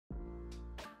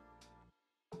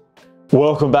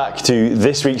Welcome back to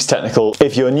this week's technical.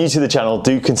 If you're new to the channel,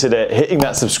 do consider hitting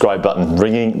that subscribe button,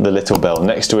 ringing the little bell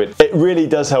next to it. It really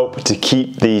does help to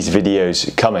keep these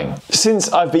videos coming.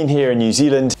 Since I've been here in New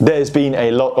Zealand, there's been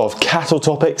a lot of cattle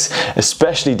topics,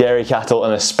 especially dairy cattle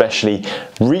and especially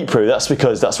repro. That's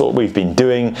because that's what we've been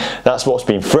doing. That's what's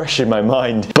been fresh in my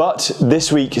mind. But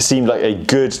this week seemed like a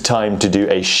good time to do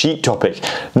a sheep topic,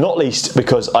 not least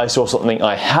because I saw something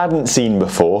I hadn't seen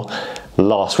before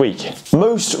last week.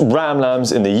 Most ram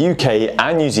lambs in the UK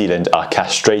and New Zealand are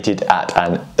castrated at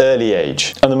an early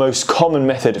age, and the most common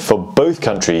method for both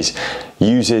countries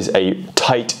uses a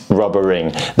tight rubber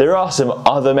ring. There are some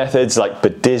other methods like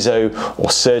bedizo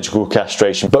or surgical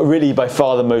castration, but really by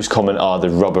far the most common are the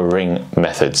rubber ring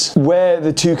methods. Where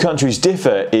the two countries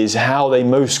differ is how they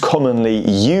most commonly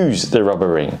use the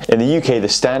rubber ring. In the UK, the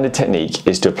standard technique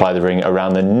is to apply the ring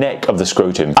around the neck of the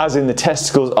scrotum, as in the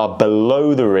testicles are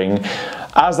below the ring.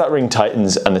 As that ring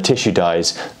tightens and the tissue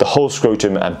dies, the whole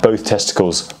scrotum and both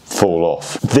testicles fall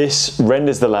off. This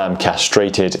renders the lamb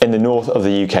castrated. In the north of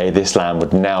the UK, this lamb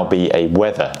would now be a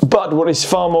wether. But what is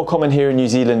far more common here in New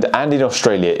Zealand and in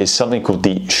Australia is something called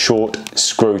the short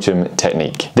scrotum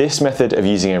technique. This method of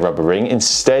using a rubber ring,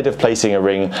 instead of placing a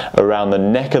ring around the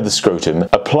neck of the scrotum,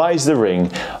 applies the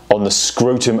ring on the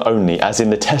scrotum only, as in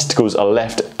the testicles are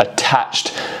left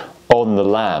attached on the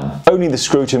lamb. Only the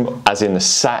scrotum, as in the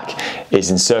sac, is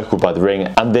encircled by the ring,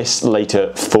 and this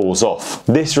later falls off.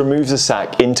 This removes the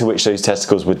sac into which those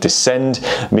testicles would descend,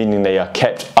 meaning they are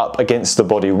kept up against the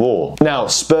body wall. Now,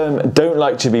 sperm don't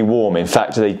like to be warm. In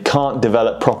fact, they can't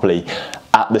develop properly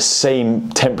at the same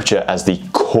temperature as the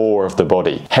core of the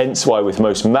body. Hence why with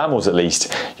most mammals at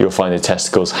least, you'll find the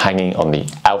testicles hanging on the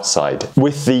outside.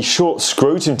 With the short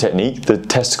scrotum technique, the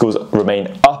testicles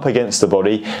remain up against the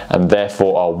body and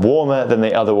therefore are warmer than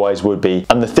they otherwise would be.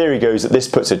 And the theory goes that this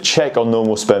puts a check on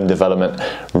normal sperm development,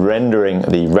 rendering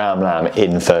the ram lamb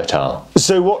infertile.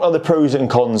 So what are the pros and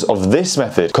cons of this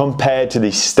method compared to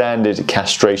the standard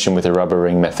castration with a rubber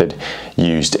ring method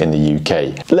used in the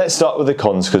UK? Let's start with the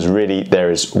cons, because really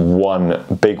there is one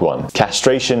big one.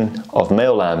 Castration of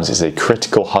male lambs is a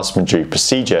critical husbandry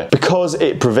procedure because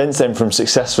it prevents them from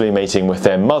successfully mating with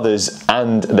their mothers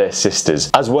and their sisters.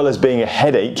 As well as being a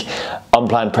headache,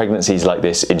 unplanned pregnancies like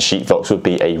this in sheepfox would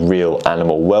be a real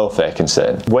animal welfare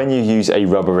concern. When you use a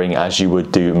rubber ring, as you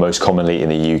would do most commonly in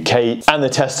the UK, and the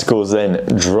testicles then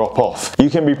drop off, you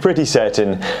can be pretty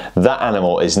certain that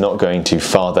animal is not going to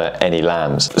father any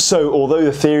lambs. So although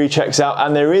the theory checks out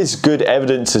and there is good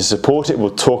evidence to support it,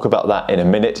 we'll talk about that in a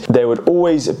minute, there would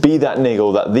always be that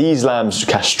niggle that these lambs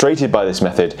castrated by this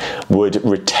method would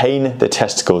retain the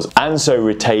testicles and so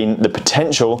retain the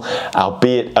potential,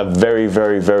 albeit a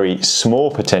very small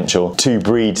potential, to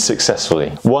breed successfully.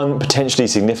 One potentially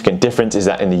significant difference is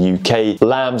that in the UK,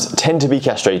 lambs tend to be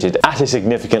castrated at a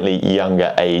significantly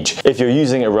younger age. If you're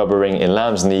using a rubber ring in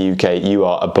lambs in the UK, you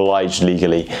are obliged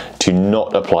legally to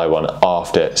not apply one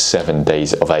after 7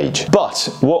 days of age.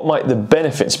 But what might the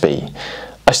benefits be?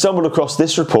 I stumbled across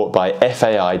this report by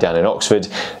FAI down in Oxford.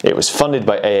 It was funded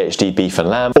by AHD Beef and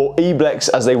Lamb, or EBLEX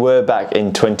as they were back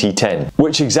in 2010,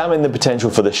 which examined the potential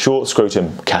for the short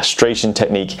scrotum castration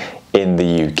technique in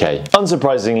the UK.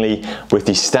 Unsurprisingly, with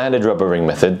the standard rubber ring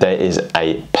method, there is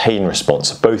a pain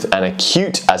response, both an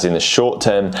acute, as in the short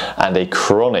term, and a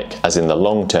chronic, as in the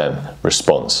long term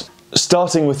response.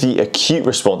 Starting with the acute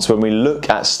response, when we look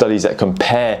at studies that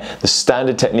compare the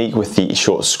standard technique with the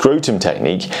short scrotum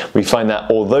technique, we find that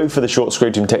although for the short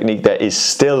scrotum technique there is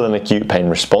still an acute pain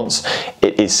response,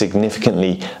 it is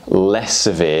significantly less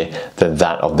severe than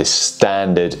that of the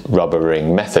standard rubber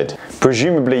ring method.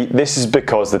 Presumably this is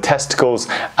because the testicles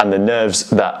and the nerves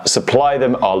that supply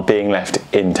them are being left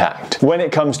intact. When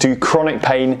it comes to chronic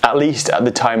pain, at least at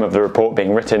the time of the report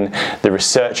being written, the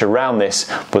research around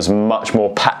this was much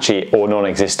more patchy or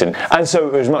non-existent, and so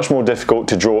it was much more difficult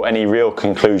to draw any real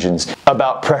conclusions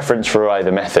about preference for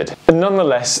either method.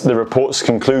 Nonetheless, the report's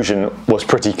conclusion was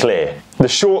pretty clear. The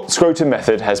short scrotum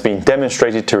method has been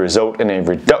demonstrated to result in a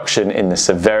reduction in the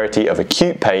severity of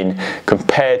acute pain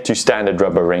compared to standard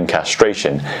rubber ring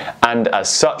castration, and as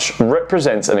such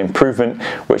represents an improvement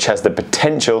which has the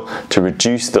potential to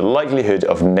reduce the likelihood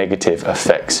of negative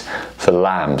effects for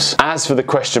lambs. As for the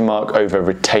question mark over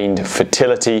retained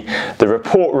fertility, the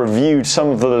report reviewed some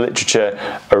of the literature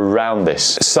around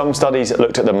this. Some studies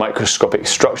looked at the microscopic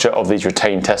structure of these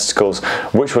retained testicles,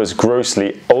 which was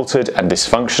grossly altered and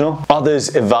dysfunctional.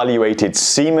 Others evaluated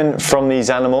semen from these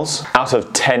animals. Out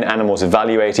of 10 animals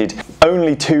evaluated,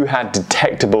 only 2 had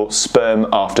detectable sperm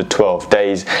after 12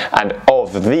 days, and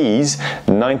of these,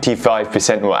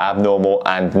 95% were abnormal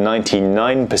and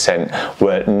 99%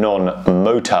 were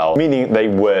non-motile, meaning they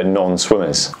were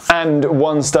non-swimmers. And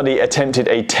one study attempted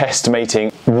a test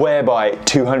mating whereby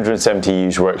 270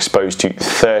 ewes were exposed to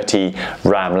 30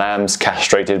 ram lambs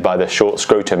castrated by the short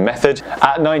scrotum method.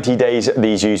 At 90 days,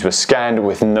 these ewes were scanned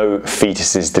with no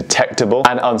fetuses detectable,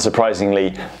 and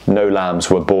unsurprisingly, no lambs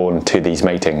were born to these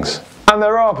matings. And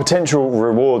there are potential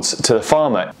rewards to the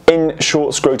farmer. In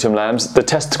short scrotum lambs, the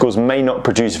testicles may not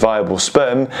produce viable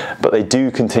sperm, but they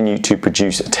do continue to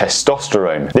produce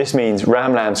testosterone. This means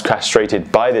ram lambs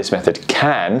castrated by this method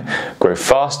can grow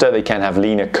faster, they can have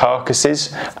leaner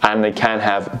carcasses, and they can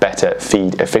have better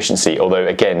feed efficiency, although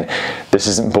again, this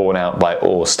isn't borne out by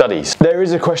all studies. There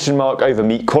is a question mark over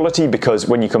meat quality, because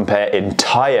when you compare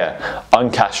entire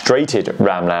uncastrated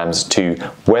ram lambs to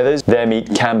wethers, their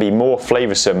meat can be more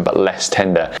flavoursome but less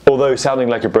tender. Although sounding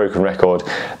like a broken record,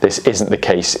 this isn't the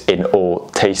case in all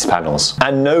taste panels.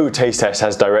 And no taste test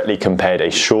has directly compared a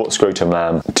short scrotum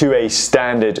lamb to a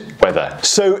standard wether.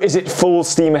 So is it full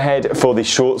steam ahead for the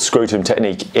short scrotum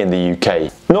technique in the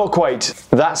UK? Not quite.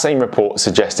 That same report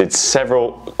suggested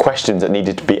several questions that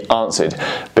needed to be answered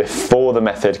before the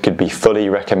method could be fully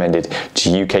recommended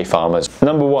to UK farmers.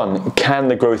 Number 1, can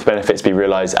the growth benefits be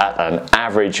realised at an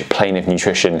average plane of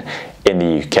nutrition in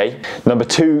the UK? Number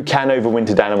 2, can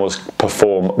overwintered animals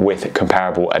perform with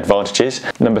comparable advantages?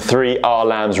 Number 3, are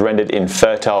lambs rendered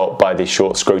infertile by the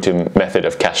short scrotum method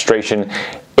of castration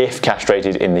if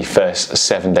castrated in the first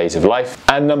 7 days of life?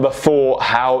 And number 4,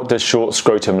 how does short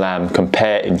scrotum lamb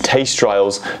compare in taste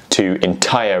trials to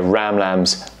entire ram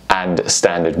lambs and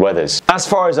standard wethers? As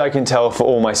far as I can tell for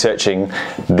all my searching,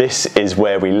 this is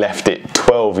where we left it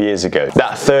 12 years ago.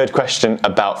 That third question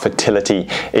about fertility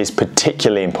is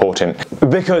particularly important,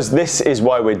 because this is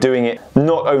why we're doing it,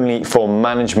 not only for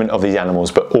management of these animals,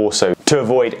 but also to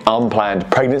avoid unplanned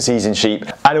pregnancies in sheep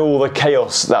and all the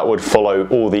chaos that would follow,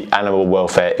 all the animal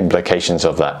welfare implications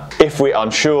of that. If we're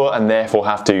unsure and therefore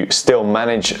have to still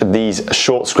manage these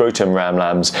short scrotum ram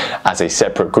lambs as a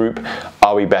separate group,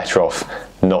 are we better off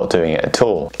not doing it at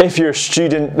all? If you're a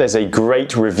student, there's a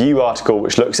great review article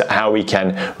which looks at how we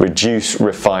can reduce,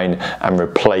 refine and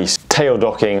replace tail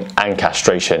docking and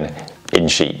castration in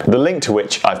sheep, the link to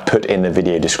which I've put in the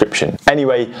video description.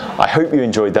 Anyway, I hope you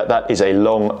enjoyed that. That is a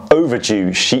long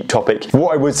overdue sheep topic.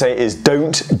 What I would say is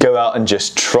don't go out and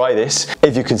just try this.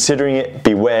 If you're considering it,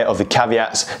 beware of the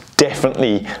caveats.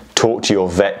 Definitely talk to your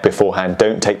vet beforehand.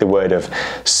 Don't take the word of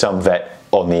some vet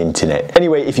on the internet.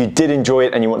 Anyway, if you did enjoy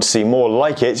it and you want to see more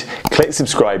like it, click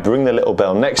subscribe, ring the little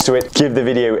bell next to it, give the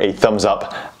video a thumbs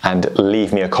up and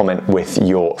leave me a comment with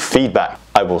your feedback.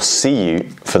 I will see you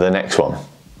for the next one.